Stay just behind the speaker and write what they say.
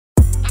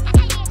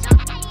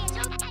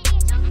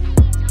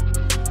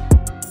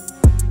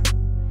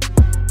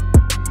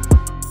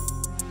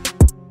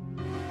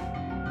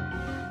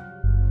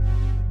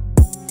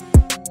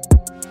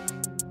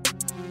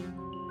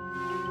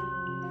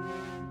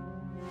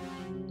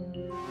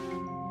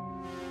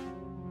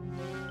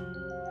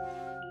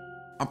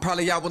I'm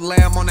probably out with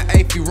Lamb on the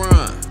 8th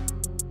run.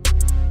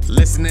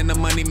 Listening to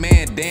Money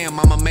Man, damn,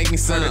 I'ma make me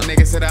some. The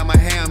nigga said I'm a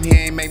ham, he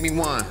ain't make me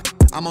one.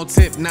 I'm on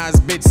tip, now this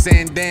bitch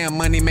saying damn,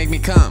 money make me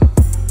come.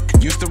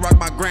 Used to rock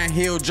my Grand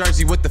Hill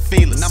jersey with the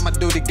feelers. Now my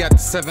duty got the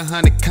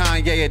 700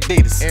 Kanye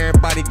Adidas.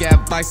 Everybody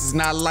got vices,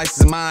 not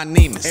license, mine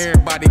Nemus.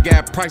 Everybody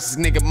got prices,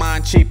 nigga,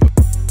 mine cheaper.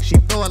 She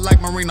throw it like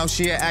Marino,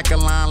 she a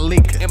alkaline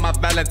leaker. In my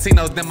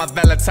Valentinos, then my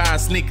Valentine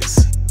sneakers.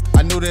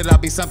 I knew that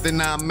I'd be something,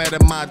 now I met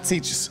at my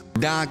teachers.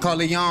 Don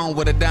Corleone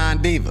with a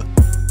Don Diva.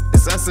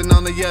 It's us and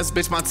only us,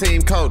 bitch, my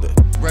team colder.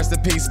 Rest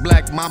in peace,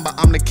 Black Mamba,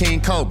 I'm the King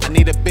Cobra. I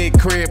need a big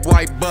crib,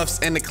 white buffs,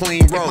 and a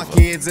clean rover. If my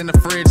kids in the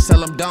fridge,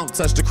 tell them don't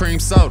touch the cream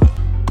soda.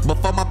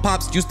 Before my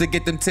pops used to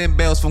get them 10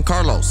 bells from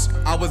Carlos.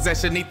 I was at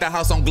Shanita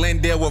house on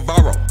Glendale with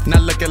Varro. Now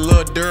look at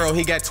Lil Duro,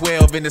 he got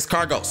 12 in his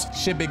cargos.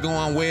 Shit be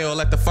going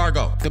well at the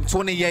Fargo. Them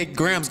 28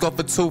 grams go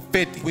for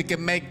 $250. We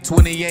can make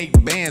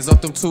 28 bands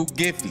off them 2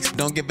 Giffies.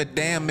 Don't give a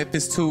damn if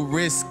it's too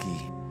risky.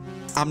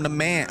 I'm the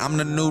man, I'm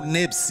the new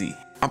Nipsey.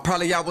 I'm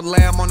probably out with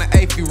Lamb on the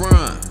 8th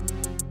run.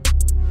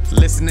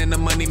 Listening to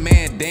Money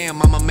Man,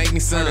 damn, I'ma make me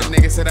some. The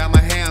nigga said I'm a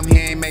ham, he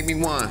ain't make me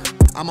one.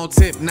 I'm on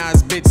tip, now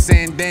this bitch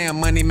saying damn,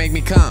 money make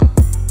me come.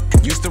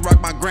 Used to rock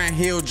my Grand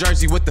Hill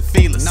jersey with the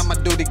feelers. Now my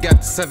duty got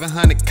the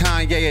 700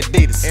 Kanye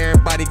Adidas.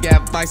 Everybody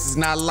got vices,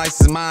 not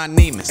license, mine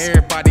Nemus.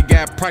 Everybody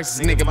got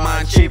prices, nigga,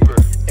 mine cheaper.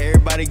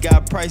 Everybody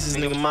got prices,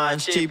 nigga,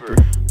 mine's cheaper.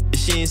 If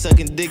she ain't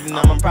sucking dick, then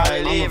I'ma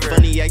probably leave her. I'm a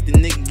funny acting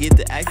nigga, get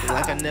to acting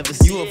like I never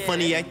seen. You a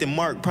funny acting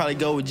Mark, probably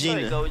go with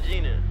Gina.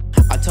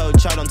 I told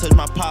Char don't touch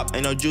my pop,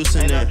 ain't no juice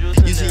in there.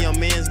 You see your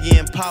mans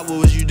getting pop, what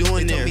was you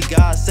doing there? They told me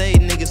God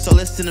saved niggas, so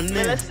let's send them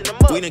there.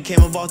 We done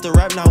came up off the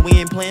rap, now we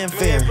ain't playing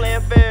fair.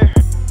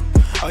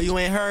 Oh, you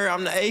ain't heard,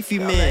 I'm the 8th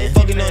man.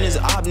 Fucking on this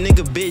op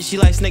nigga bitch, she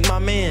like Snake my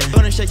man.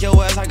 Gonna shake your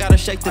ass, I gotta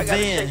shake the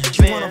van.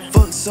 She wanna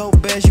fuck so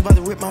bad, she about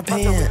to rip my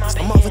pants.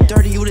 I'm off a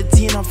 30, you the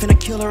 10, I'm finna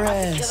kill her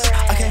ass.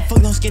 I can't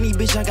fuck no skinny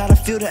bitch, I gotta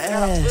feel the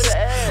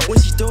ass. When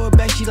she throw it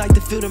back, she like to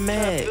feel the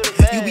mag.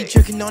 You be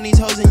tricking on these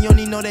hoes and you don't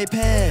even know they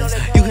pass.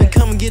 You can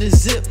come and get a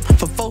zip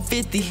for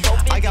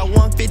 $450. I got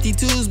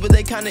 152s, but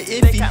they kinda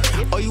iffy.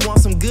 Oh, you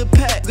want some good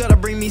pack, gotta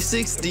bring me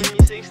 60.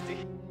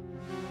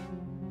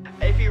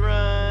 8th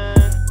run.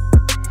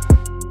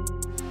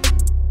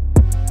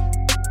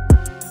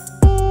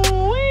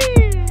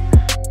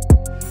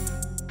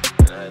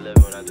 I love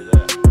it when I do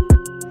that.